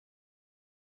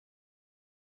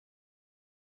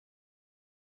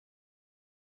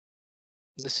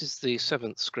This is the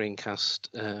 7th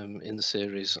screencast in the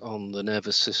series on the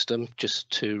nervous system. Just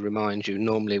to remind you,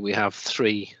 normally we have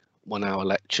 3 one-hour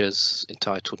lectures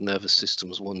entitled Nervous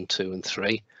Systems 1, 2 and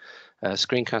 3.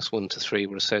 Screencasts 1 to 3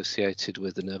 were associated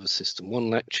with the Nervous System 1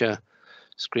 lecture,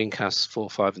 screencasts 4,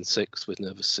 5 and 6 with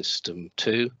Nervous System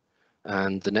 2,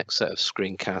 and the next set of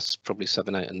screencasts, probably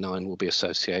 7, 8 and 9, will be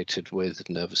associated with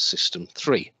Nervous System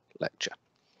 3 lecture.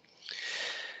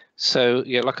 So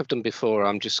yeah, like I've done before,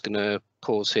 I'm just going to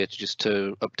pause here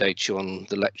to update you on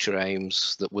the lecture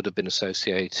aims that would have been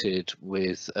associated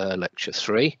with lecture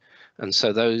 3. And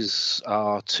so those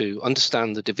are to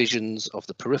understand the divisions of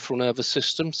the peripheral nervous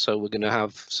system. So we're going to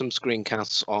have some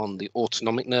screencasts on the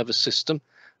autonomic nervous system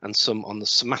and some on the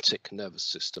somatic nervous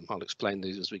system. I'll explain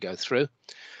these as we go through.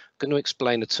 I'm going to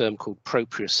explain a term called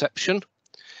proprioception.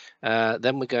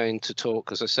 Then we're going to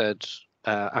talk, as I said,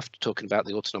 after talking about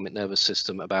the autonomic nervous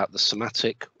system, about the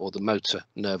somatic or the motor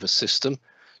nervous system,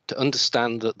 to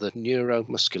understand that the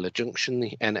neuromuscular junction,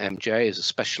 the NMJ, is a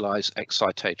specialized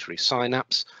excitatory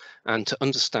synapse, and to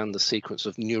understand the sequence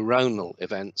of neuronal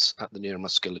events at the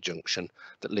neuromuscular junction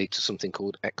that lead to something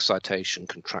called excitation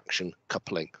contraction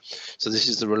coupling. So this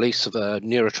is the release of a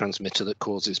neurotransmitter that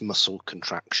causes muscle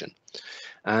contraction.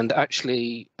 And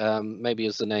actually, maybe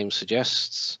as the name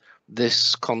suggests,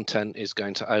 this content is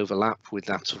going to overlap with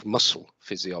that of muscle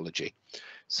physiology.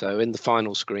 So in the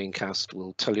final screencast,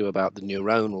 we'll tell you about the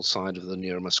neuronal side of the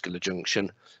neuromuscular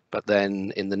junction, but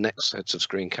then in the next sets of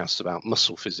screencasts about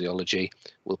muscle physiology,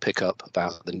 we'll pick up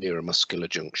about the neuromuscular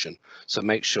junction. So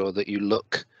make sure that you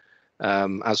look,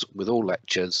 as with all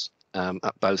lectures,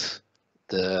 at both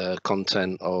the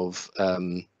content of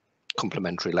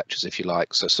complementary lectures, if you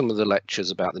like. So some of the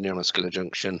lectures about the neuromuscular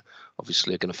junction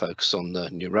obviously are going to focus on the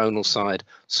neuronal side.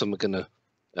 Some are going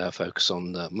to focus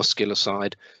on the muscular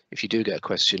side. If you do get a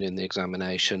question in the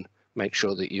examination, make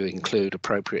sure that you include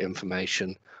appropriate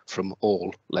information from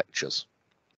all lectures.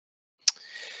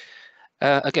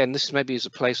 Again, this maybe is a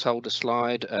placeholder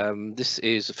slide. This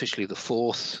is officially the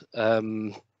 4th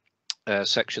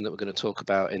section that we're going to talk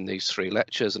about in these 3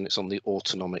 lectures, and it's on the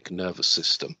autonomic nervous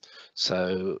system.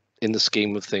 So in the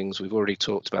scheme of things, we've already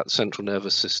talked about the central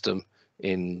nervous system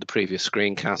in the previous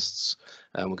screencasts,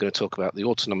 and we're going to talk about the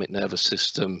autonomic nervous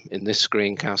system in this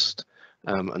screencast,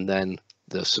 and then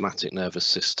the somatic nervous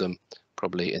system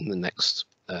probably in the next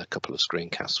couple of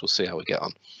screencasts. We'll see how we get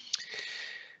on.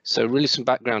 So really some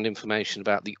background information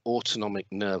about the autonomic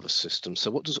nervous system. So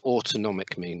what does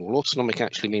autonomic mean? Well, autonomic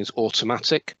actually means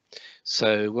automatic.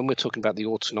 So when we're talking about the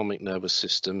autonomic nervous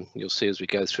system, you'll see as we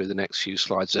go through the next few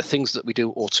slides, there are things that we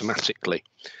do automatically.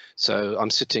 So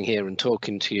I'm sitting here and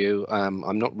talking to you.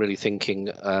 I'm not really thinking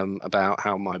about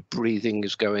how my breathing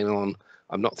is going on.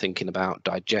 I'm not thinking about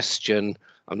digestion.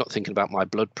 I'm not thinking about my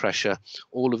blood pressure.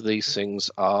 All of these things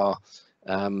are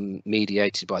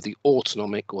mediated by the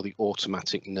autonomic or the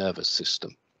automatic nervous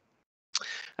system.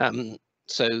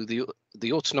 So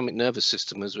the autonomic nervous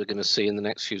system, as we're going to see in the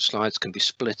next few slides, can be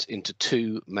split into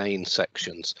 2 main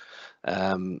sections,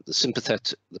 the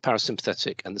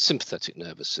parasympathetic and the sympathetic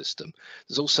nervous system.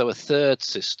 There's also a 3rd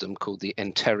system called the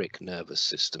enteric nervous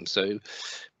system. So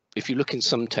if you look in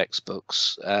some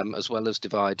textbooks, as well as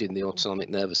dividing the autonomic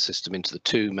nervous system into the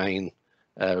 2 main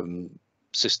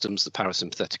systems, the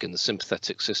parasympathetic and the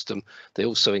sympathetic system, they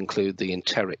also include the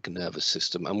enteric nervous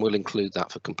system, and we'll include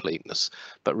that for completeness.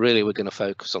 But really we're going to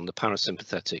focus on the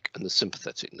parasympathetic and the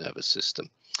sympathetic nervous system.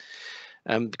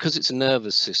 Because it's a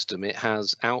nervous system, it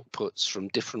has outputs from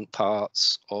different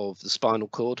parts of the spinal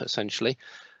cord, essentially.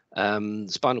 The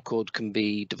spinal cord can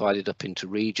be divided up into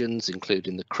regions,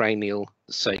 including the cranial,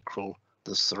 the sacral,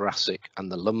 the thoracic and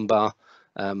the lumbar.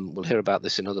 We'll hear about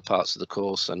this in other parts of the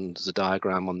course, and there's a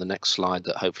diagram on the next slide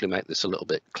that hopefully make this a little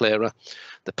bit clearer.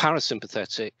 The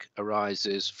parasympathetic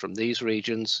arises from these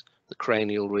regions, the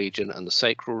cranial region and the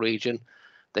sacral region.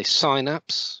 They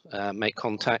synapse, make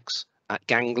contacts at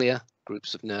ganglia,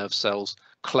 groups of nerve cells,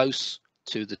 close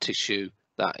to the tissue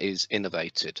that is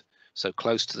innervated, so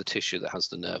close to the tissue that has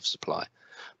the nerve supply.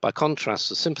 By contrast,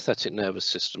 the sympathetic nervous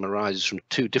system arises from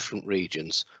 2 different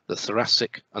regions, the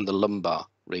thoracic and the lumbar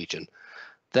region.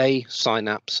 They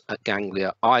synapse at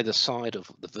ganglia either side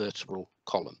of the vertebral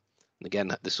column. And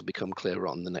again, this will become clearer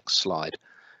on the next slide.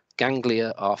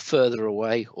 Ganglia are further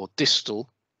away or distal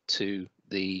to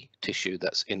the tissue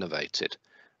that's innervated.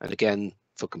 And again,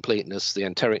 for completeness, the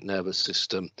enteric nervous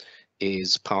system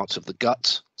is part of the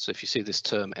gut. So if you see this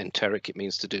term enteric, it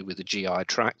means to do with the GI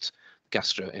tract,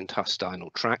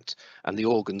 gastrointestinal tract, and the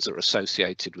organs that are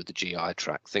associated with the GI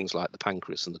tract, things like the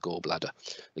pancreas and the gallbladder.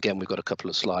 Again, we've got a couple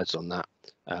of slides on that.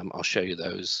 I'll show you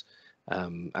those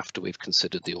after we've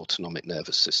considered the autonomic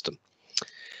nervous system.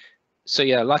 So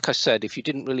yeah, like I said, if you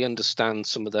didn't really understand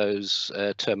some of those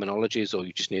terminologies, or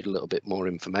you just need a little bit more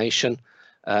information,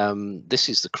 this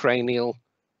is the cranial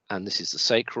and this is the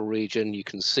sacral region. You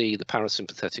can see the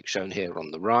parasympathetic shown here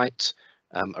on the right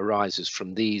arises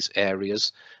from these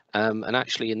areas. And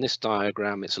actually in this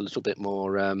diagram, it's a little bit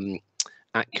more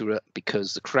accurate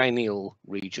because the cranial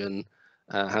region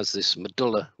has this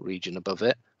medulla region above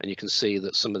it. And you can see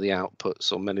that some of the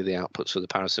outputs, or many of the outputs of the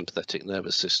parasympathetic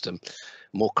nervous system,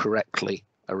 more correctly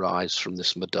arise from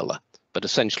this medulla. But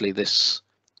essentially this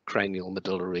cranial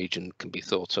medulla region can be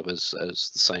thought of as the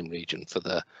same region for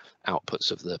the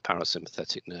outputs of the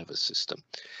parasympathetic nervous system.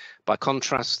 By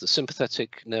contrast, the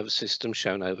sympathetic nervous system,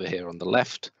 shown over here on the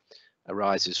left,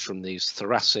 arises from these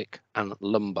thoracic and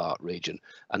lumbar region.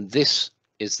 And this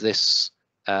is this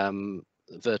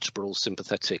vertebral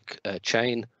sympathetic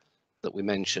chain that we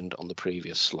mentioned on the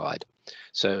previous slide.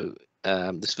 So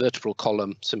this vertebral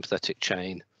column sympathetic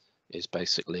chain is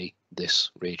basically this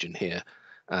region here,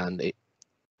 and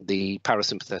the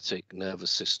parasympathetic nervous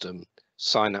system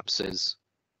synapses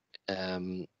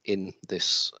in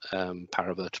this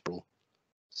paravertebral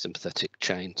sympathetic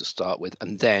chain to start with,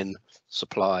 and then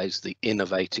supplies the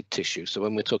innervated tissue. So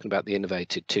when we're talking about the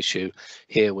innervated tissue,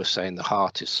 here we're saying the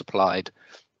heart is supplied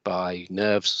by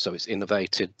nerves, so it's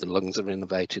innervated, the lungs are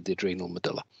innervated, the adrenal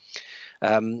medulla.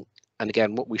 And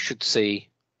again, what we should see,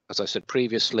 as I said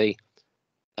previously,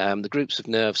 the groups of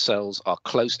nerve cells are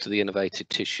close to the innervated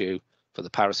tissue for the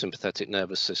parasympathetic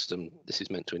nervous system. This is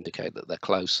meant to indicate that they're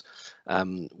close,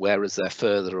 whereas they're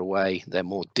further away, they're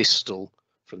more distal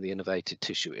from the innervated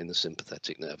tissue in the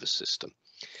sympathetic nervous system.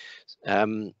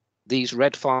 These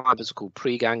red fibers are called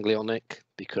preganglionic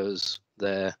because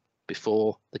they're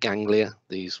before the ganglia.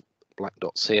 These black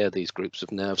dots here, these groups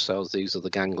of nerve cells, these are the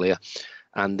ganglia,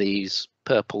 and these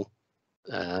purple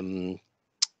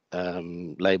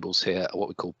labels here are what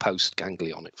we call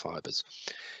postganglionic fibers.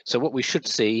 So what we should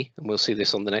see, and we'll see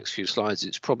this on the next few slides,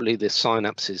 it's probably the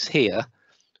synapses here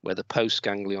where the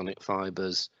postganglionic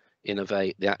fibers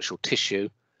innervate the actual tissue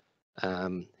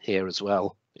here as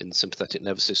well in the sympathetic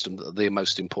nervous system that are the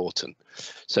most important.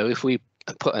 So if we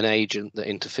put an agent that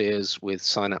interferes with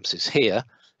synapses here,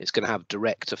 it's going to have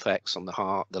direct effects on the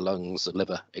heart, the lungs, the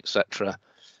liver, etc.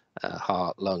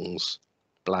 Heart, lungs,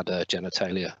 bladder,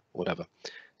 genitalia, whatever.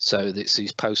 So it's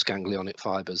these postganglionic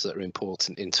fibers that are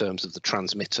important in terms of the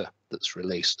transmitter that's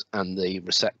released and the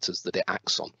receptors that it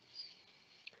acts on.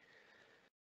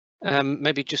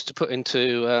 Maybe just to put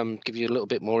into, give you a little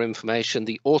bit more information,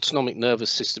 the autonomic nervous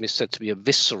system is said to be a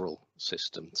visceral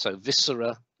system. So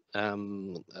viscera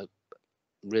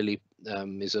really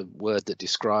is a word that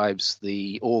describes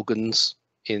the organs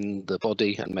in the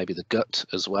body and maybe the gut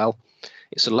as well.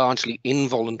 It's a largely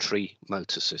involuntary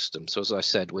motor system. So as I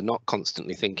said, we're not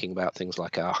constantly thinking about things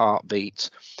like our heartbeat,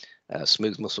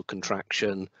 smooth muscle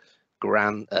contraction,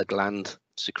 gland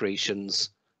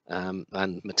secretions,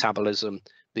 and metabolism.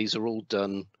 These are all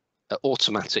done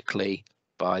automatically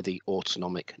by the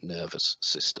autonomic nervous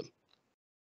system.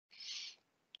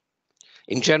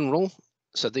 In general,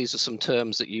 so these are some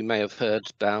terms that you may have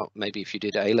heard about, maybe if you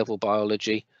did A-level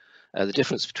biology. The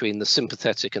difference between the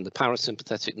sympathetic and the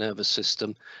parasympathetic nervous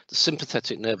system. The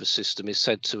sympathetic nervous system is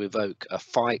said to evoke a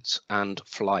fight and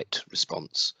flight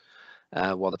response,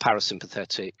 while the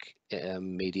parasympathetic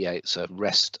mediates a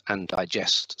rest and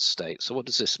digest state. So what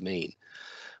does this mean?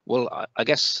 Well, I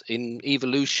guess in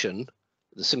evolution,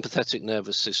 the sympathetic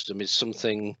nervous system is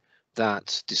something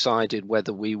that decided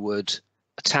whether we would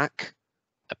attack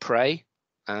a prey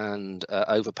and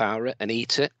overpower it and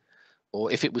eat it,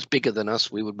 or if it was bigger than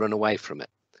us, we would run away from it.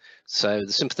 So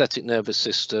the sympathetic nervous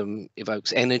system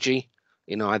evokes energy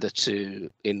in order to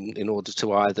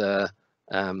either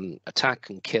attack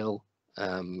and kill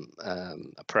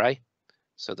a prey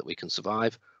so that we can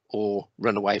survive, or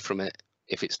run away from it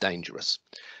if it's dangerous.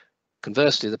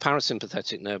 Conversely, the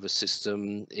parasympathetic nervous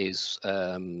system is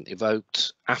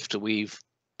evoked after we've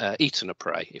eaten a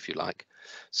prey, if you like.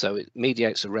 So it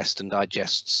mediates a rest and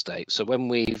digest state. So when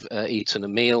we've eaten a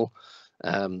meal,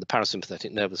 the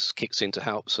parasympathetic nervous kicks in to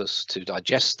help us to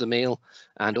digest the meal,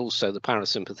 and also the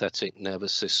parasympathetic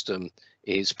nervous system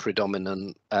is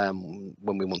predominant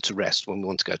when we want to rest, when we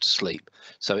want to go to sleep.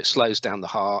 So it slows down the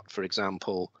heart, for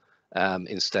example,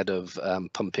 instead of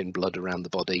pumping blood around the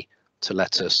body to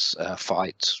let us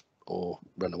fight or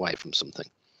run away from something.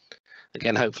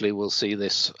 Again, hopefully we'll see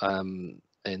this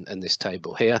in this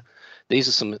table here. These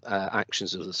are some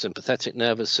actions of the sympathetic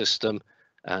nervous system,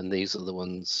 and these are the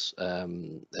ones,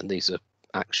 and these are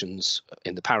actions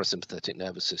in the parasympathetic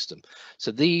nervous system.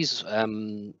 So these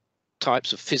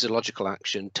types of physiological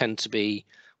action tend to be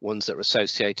ones that are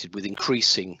associated with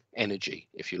increasing energy,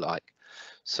 if you like.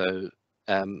 So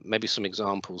maybe some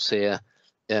examples here.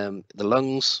 The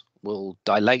lungs will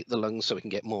dilate the lungs so we can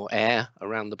get more air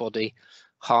around the body.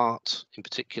 Heart, in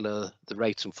particular, the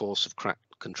rate and force of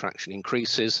contraction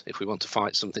increases if we want to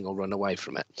fight something or run away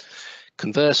from it.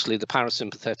 Conversely, the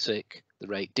parasympathetic, the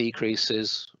rate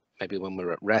decreases, maybe when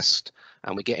we're at rest,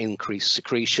 and we get increased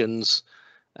secretions.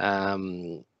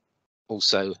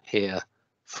 Also here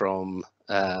from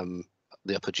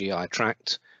the upper GI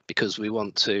tract, because we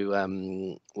want to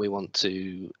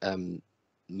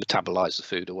metabolize the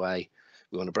food away.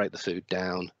 We want to break the food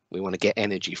down. We want to get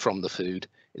energy from the food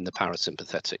in the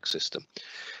parasympathetic system.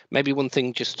 Maybe one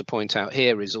thing just to point out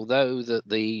here is, although that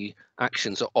the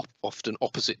actions are often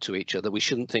opposite to each other, we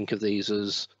shouldn't think of these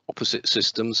as opposite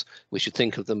systems. We should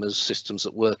think of them as systems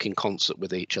that work in concert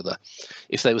with each other.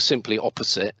 If they were simply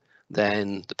opposite,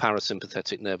 then the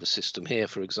parasympathetic nervous system here,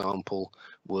 for example,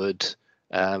 would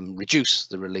reduce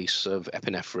the release of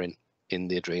epinephrine in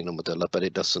the adrenal medulla, but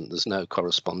it doesn't. There's no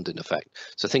corresponding effect.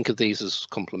 So think of these as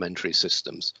complementary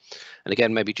systems. And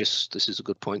again, maybe just this is a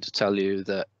good point to tell you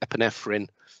that epinephrine,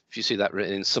 if you see that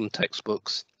written in some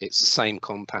textbooks, it's the same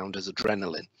compound as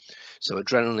adrenaline. So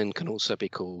adrenaline can also be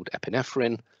called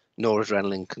epinephrine.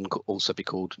 Noradrenaline can also be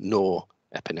called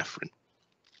norepinephrine.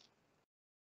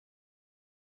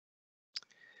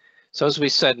 So as we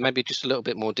said, maybe just a little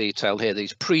bit more detail here,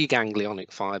 these preganglionic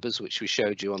fibers, which we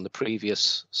showed you on the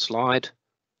previous slide,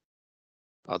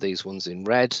 are these ones in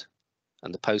red,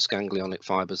 and the postganglionic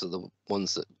fibers are the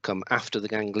ones that come after the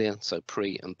ganglia, so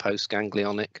pre and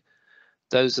postganglionic.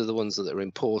 Those are the ones that are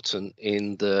important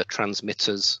in the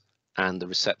transmitters and the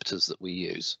receptors that we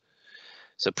use.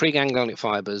 So preganglionic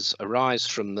fibers arise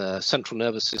from the central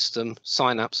nervous system,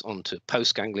 synapse onto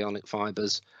postganglionic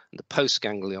fibers, and the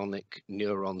postganglionic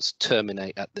neurons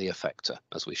terminate at the effector,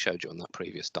 as we showed you on that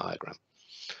previous diagram.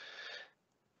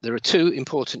 There are two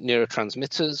important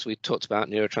neurotransmitters. We talked about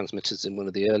neurotransmitters in one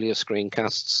of the earlier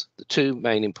screencasts. The two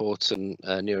main important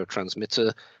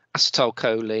neurotransmitter,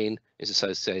 acetylcholine, is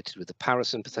associated with the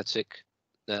parasympathetic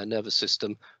nervous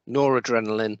system.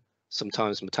 Noradrenaline,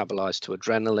 sometimes metabolized to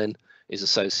adrenaline, is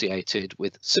associated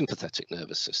with sympathetic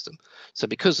nervous system. So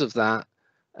because of that,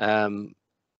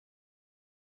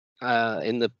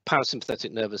 in the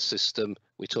parasympathetic nervous system,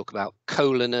 we talk about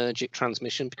cholinergic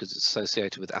transmission because it's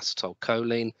associated with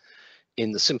acetylcholine.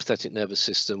 In the sympathetic nervous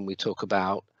system, we talk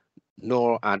about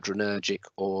noradrenergic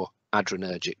or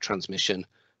adrenergic transmission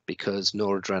because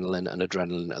noradrenaline and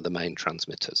adrenaline are the main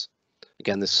transmitters.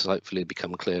 Again, this will hopefully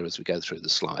become clear as we go through the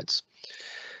slides.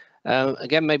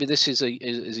 Again, maybe this is a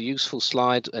useful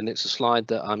slide, and it's a slide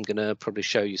that I'm going to probably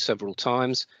show you several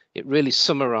times. It really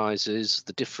summarizes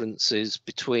the differences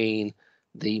between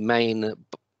the main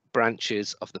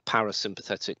branches of the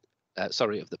parasympathetic,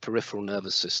 of the peripheral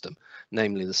nervous system,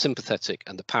 namely the sympathetic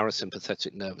and the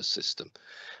parasympathetic nervous system.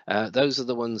 Those are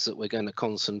the ones that we're going to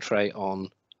concentrate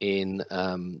on in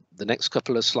the next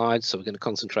couple of slides. So we're going to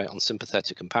concentrate on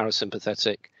sympathetic and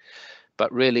parasympathetic,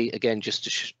 but really, again,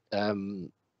 just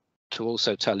to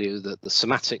also tell you that the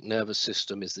somatic nervous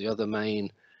system is the other main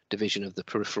division of the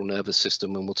peripheral nervous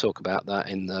system, and we'll talk about that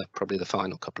in probably the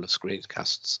final couple of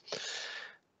screencasts.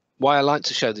 Why I like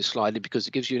to show this slide is because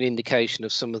it gives you an indication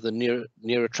of some of the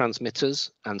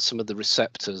neurotransmitters and some of the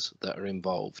receptors that are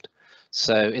involved.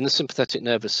 So in the sympathetic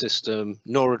nervous system,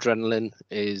 noradrenaline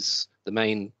is the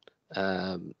main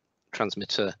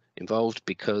transmitter involved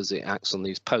because it acts on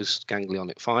these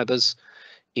postganglionic fibers.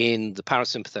 In the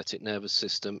parasympathetic nervous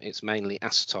system, it's mainly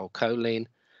acetylcholine.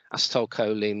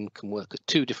 Acetylcholine can work at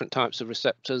two different types of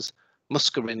receptors,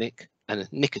 muscarinic and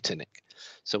nicotinic.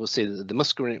 So we'll see that the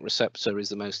muscarinic receptor is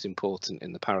the most important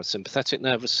in the parasympathetic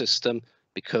nervous system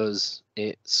because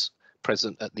it's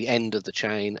present at the end of the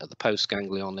chain at the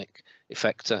postganglionic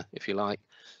effector, if you like.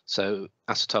 So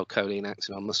acetylcholine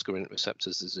acting on muscarinic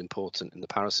receptors is important in the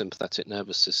parasympathetic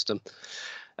nervous system.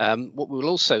 What we'll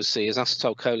also see is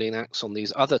acetylcholine acts on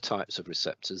these other types of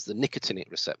receptors, the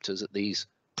nicotinic receptors at these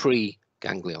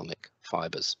preganglionic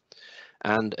fibers.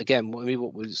 And again,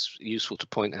 what was useful to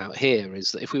point out here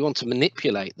is that if we want to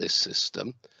manipulate this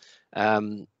system,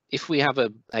 if we have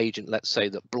an agent, let's say,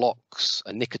 that blocks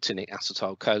a nicotinic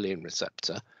acetylcholine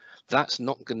receptor, that's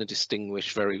not going to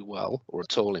distinguish very well, or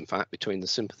at all, in fact, between the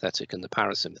sympathetic and the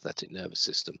parasympathetic nervous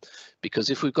system. Because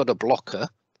if we've got a blocker,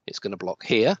 it's going to block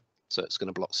here. So it's going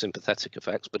to block sympathetic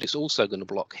effects, but it's also going to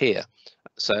block here.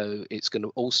 So it's going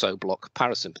to also block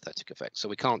parasympathetic effects. So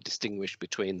we can't distinguish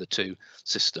between the two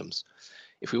systems.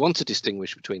 If we want to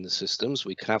distinguish between the systems,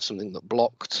 we could have something that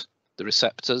blocked the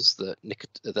receptors that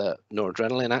the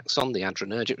noradrenaline acts on, the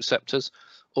adrenergic receptors,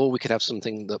 or we could have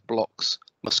something that blocks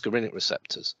muscarinic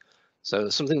receptors. So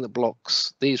something that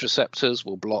blocks these receptors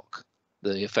will block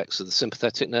the effects of the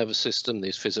sympathetic nervous system,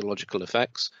 these physiological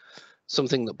effects.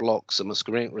 Something that blocks a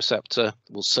muscarinic receptor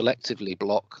will selectively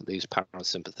block these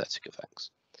parasympathetic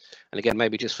effects. And again,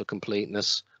 maybe just for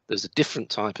completeness, there's a different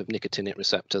type of nicotinic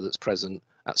receptor that's present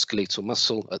at skeletal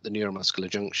muscle at the neuromuscular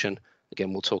junction.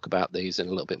 Again, we'll talk about these in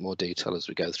a little bit more detail as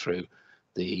we go through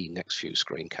the next few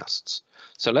screencasts.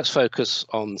 So let's focus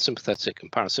on sympathetic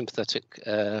and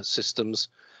parasympathetic systems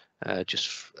just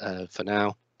for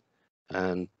now,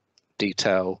 and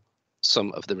detail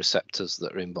some of the receptors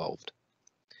that are involved.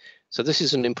 So this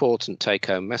is an important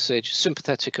take-home message.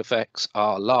 Sympathetic effects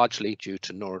are largely due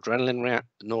to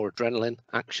noradrenaline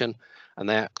action, and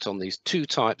they act on these two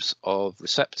types of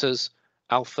receptors,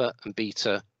 alpha and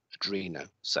beta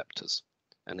adrenoceptors.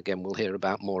 And again, we'll hear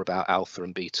more about alpha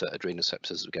and beta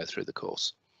adrenoceptors as we go through the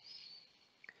course.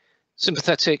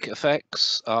 Sympathetic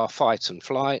effects are fight and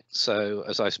flight. So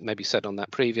as I maybe said on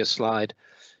that previous slide,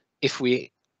 if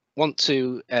we want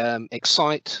to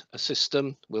excite a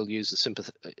system, we'll use the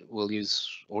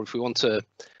or if we want to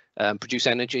produce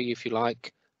energy, if you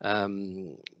like,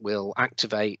 we'll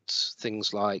activate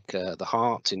things like the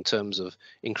heart in terms of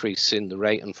increasing the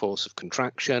rate and force of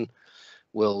contraction.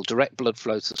 We'll direct blood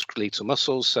flow to the skeletal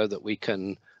muscles so that we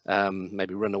can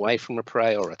maybe run away from a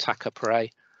prey or attack a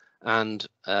prey, and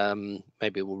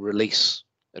maybe we'll release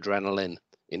adrenaline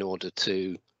in order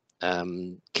to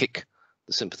kick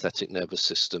the sympathetic nervous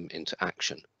system into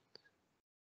action.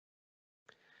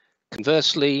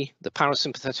 Conversely, the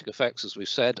parasympathetic effects, as we've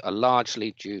said, are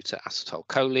largely due to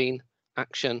acetylcholine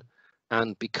action,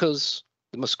 and because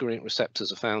the muscarinic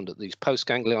receptors are found at these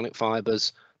postganglionic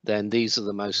fibers, then these are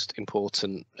the most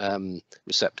important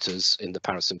receptors in the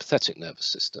parasympathetic nervous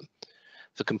system.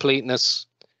 For completeness,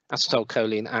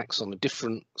 acetylcholine acts on a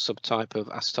different subtype of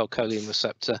acetylcholine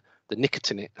receptor, the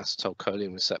nicotinic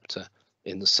acetylcholine receptor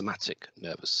in the somatic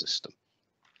nervous system.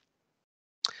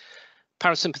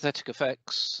 Parasympathetic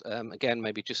effects, again,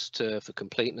 maybe just for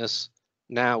completeness,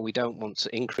 now we don't want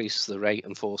to increase the rate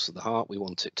and force of the heart, we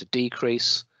want it to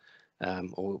decrease,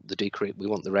 we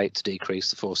want the rate to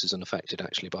decrease, the force is unaffected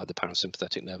actually by the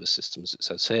parasympathetic nervous system, as it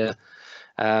says here.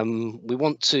 We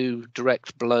want to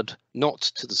direct blood not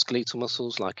to the skeletal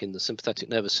muscles like in the sympathetic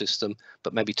nervous system,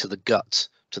 but maybe to the gut,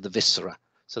 to the viscera.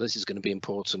 So this is going to be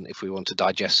important if we want to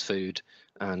digest food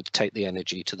and take the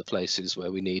energy to the places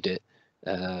where we need it,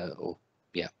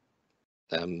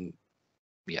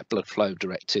 blood flow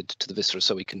directed to the viscera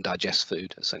so we can digest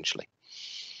food, essentially.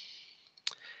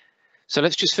 So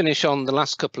let's just finish on the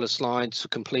last couple of slides for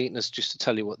completeness, just to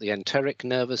tell you what the enteric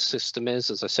nervous system is.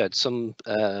 As I said, some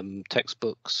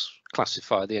textbooks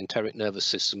classify the enteric nervous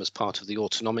system as part of the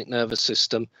autonomic nervous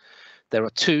system. There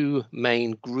are two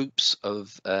main groups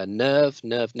of nerve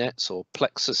nets or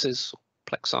plexuses,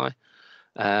 plexi.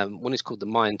 One is called the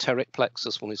myenteric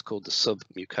plexus, one is called the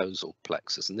submucosal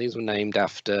plexus, and these were named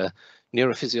after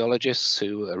neurophysiologists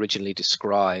who originally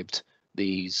described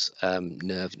these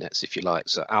nerve nets, if you like,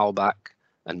 so Albach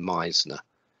and Meissner.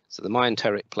 So the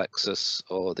myenteric plexus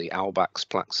or the Albach's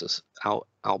plexus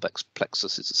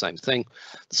is the same thing,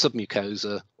 the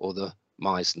submucosa or the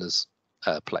Meissner's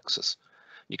plexus.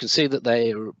 You can see that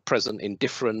they are present in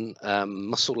different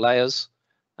muscle layers.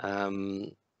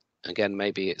 Again,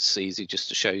 maybe it's easy just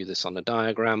to show you this on a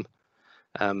diagram,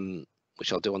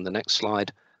 which I'll do on the next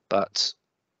slide, but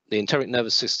the enteric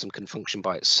nervous system can function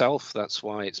by itself. That's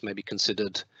why it's maybe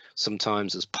considered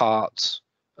sometimes as part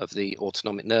of the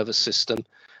autonomic nervous system.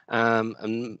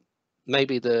 And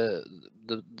maybe the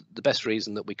best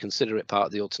reason that we consider it part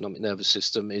of the autonomic nervous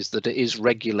system is that it is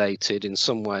regulated in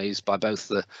some ways by both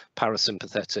the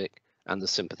parasympathetic and the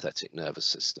sympathetic nervous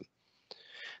system.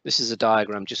 This is a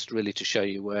diagram just really to show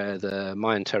you where the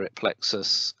myenteric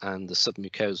plexus and the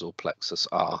submucosal plexus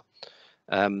are.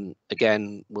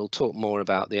 Again, we'll talk more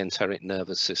about the enteric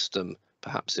nervous system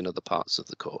perhaps in other parts of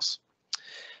the course.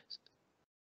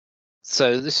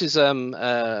 So this is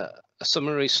a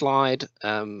summary slide.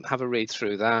 Have a read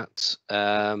through that.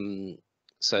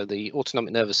 So the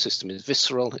autonomic nervous system is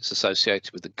visceral, it's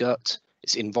associated with the gut,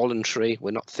 it's involuntary, we're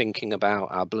not thinking about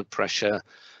our blood pressure,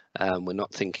 we're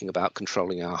not thinking about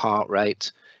controlling our heart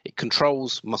rate. It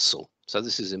controls muscle, so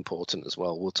this is important as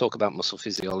well. We'll talk about muscle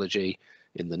physiology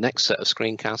in the next set of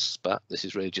screencasts, but this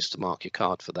is really just to mark your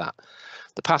card for that.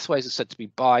 The pathways are said to be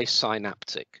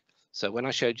bisynaptic. So when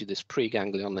I showed you this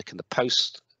preganglionic and the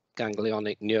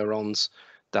postganglionic neurons,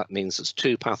 that means there's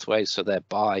two pathways, so they're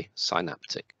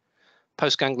bisynaptic.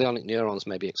 Postganglionic neurons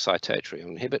may be excitatory or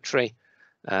inhibitory,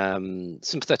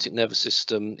 Sympathetic nervous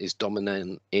system is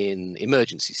dominant in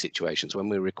emergency situations when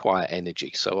we require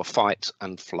energy, so a fight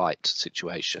and flight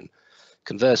situation.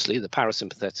 Conversely, the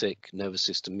parasympathetic nervous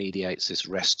system mediates this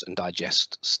rest and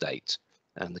digest state,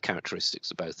 and the characteristics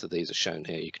of both of these are shown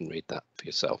here. You can read that for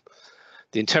yourself.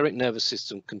 The enteric nervous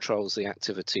system controls the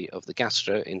activity of the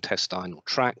gastrointestinal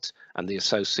tract and the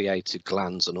associated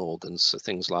glands and organs, so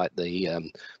things like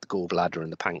the gallbladder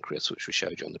and the pancreas, which we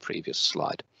showed you on the previous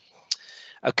slide.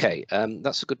 Okay,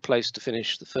 that's a good place to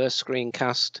finish the first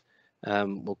screencast.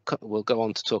 We'll go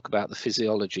on to talk about the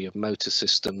physiology of motor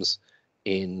systems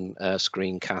in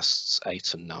screencasts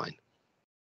 8 and 9.